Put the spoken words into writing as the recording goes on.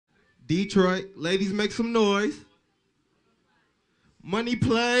Detroit. Ladies, make some noise. Money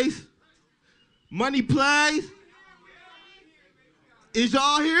plays. Money plays. Is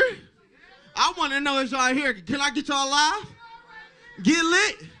y'all here? I want to know is y'all here. Can I get y'all live? Get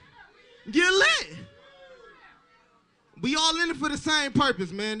lit. Get lit. We all in it for the same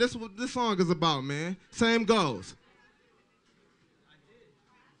purpose, man. That's what this song is about, man. Same goals.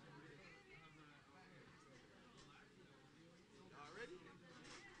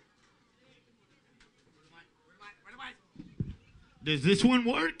 Does this one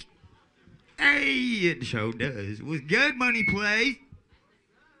work? Hey, it sure does. What's good, Money Plays?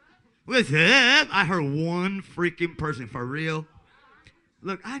 What's up? I heard one freaking person for real.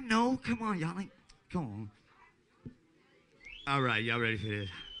 Look, I know. Come on, y'all. Come on. All right, y'all ready for this?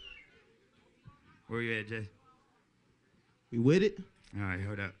 Where you at, Jay? We with it? All right,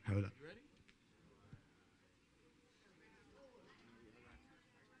 hold up. Ready?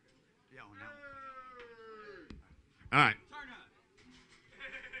 Yeah, on now. All right.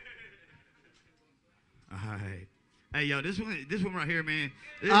 All right. Hey, yo, this one right here, man.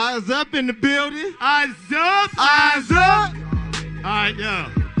 Eyes up in the building. Eyes up. Eyes up. All right, yo.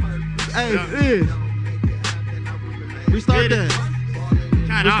 Hey, Yo. Restart Get it. that.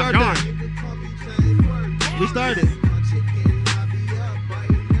 Kind of Restart dark. that. Restart it. All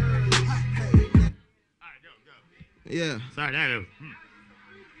right, go. Yeah. Sorry,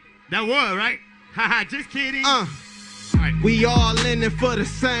 that was, right? Haha, just kidding. We all in it for the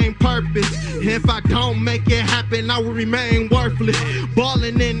same purpose. If I don't make it happen, I will remain worthless.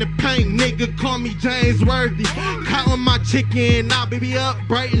 Ballin' in the paint, nigga, call me James Worthy. Counting my chicken, I'll be up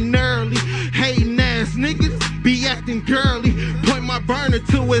bright and early. Hating ass niggas be acting girly. Point my burner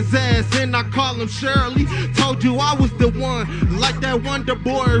to his ass and I call him Shirley. Told you I was the one, like that Wonder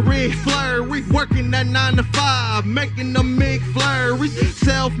Boy Rick Flurry. Working that 9 to 5, making them McFlurries.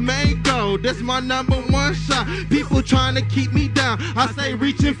 Self-made gold, that's my #1 shot. People trying to keep me down, I say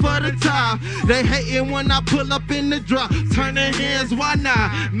reaching for the top. They hating when I pull up in the drop. Turn their hands, why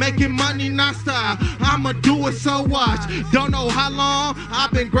not? Making money non-stop, I'ma do it, so watch. Don't know how long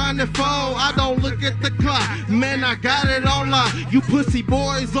I've been grinding for, I don't look at the clock. Man, I got it on lock. You pussy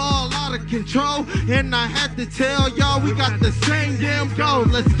boys all out of control, and I had to tell y'all we got the same damn goal.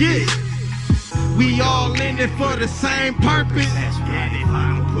 Let's get it. We all in it for the same purpose. That's right, if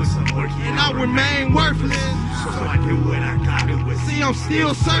I don't put some work in, And I remain worthless. So I do what I gotta do. See, I'm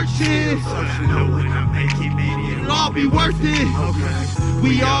still searching. So I know when I make it, man, It'll all be worth it. okay.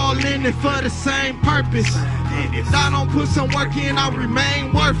 We all in it for the same purpose. And if If I don't put some work in, I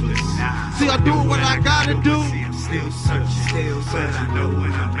remain worthless. See, I do what I gotta do. See, I'm still searching, but I know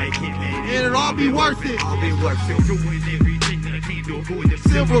when I make it, man, It'll all be worth it. I'll be worth it. Doing everything that I can to avoid the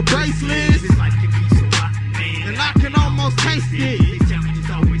Silver bracelets. This life can be so hot, man. And I can almost taste it. These challenges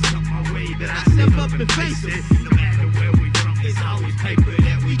always come my way, but I step up and face it. No matter where we from, it's always paper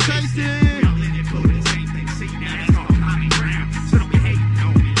that we chase it. We all in it for the same thing. See, now that's all common ground. So don't be hating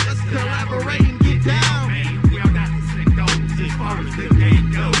on me. Let's collaborate and get down. Man, we all got the same goals as far as the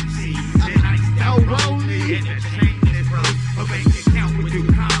game goes. See, then I start rolling and the chain is roll. A bank account with 2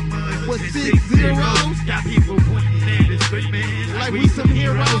 commas With and 6 zeros. Got people pointing at us, screaming Like we some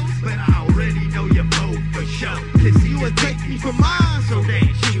heroes. But I already know your vote for sure. Cause You would take me for mine. so that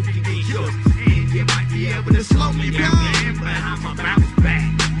you can get yours. And you might be able to slow me down, but I'ma bounce back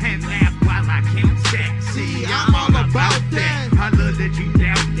and laugh while I count stacks. See, I'm all about that. I love that you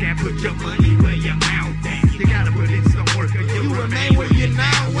doubt that. Put your money where your mouth at. You gotta put in some work or you remain where you're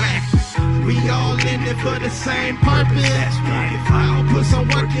now at. We all in it for the same purpose. That's right. If I don't put some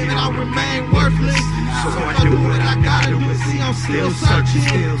work in, I'll remain worthless. So if I do what I gotta do, see, I'm still searching.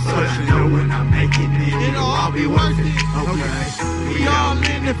 But I know when I make it, man, It'll all be worth it. okay. We all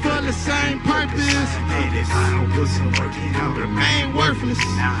in it for the same purpose. And if I don't put some work in, I'll Remain worthless.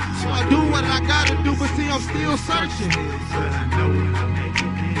 So I do what I gotta do, but see, I'm still searching. But I know when I make it,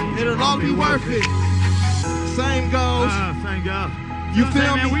 man. It'll all be worth it. Same goes. Thank God. You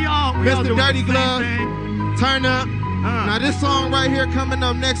feel me? We all Mr. doing Dirty the same Glove. thing. Turn up. Now this song right here coming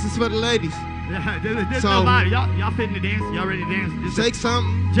up next is for the ladies. Yeah, there's So- nobody. Y'all fitting to dance? Y'all ready to dance? Just Shake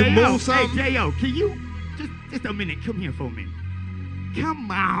something, J.O. move something. Hey, J.O., can you just a minute? Come here for a minute. Come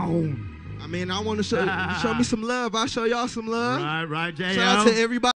on. I mean, I want to show me some love. I'll show y'all some love. Right, J.O. Shout out to everybody.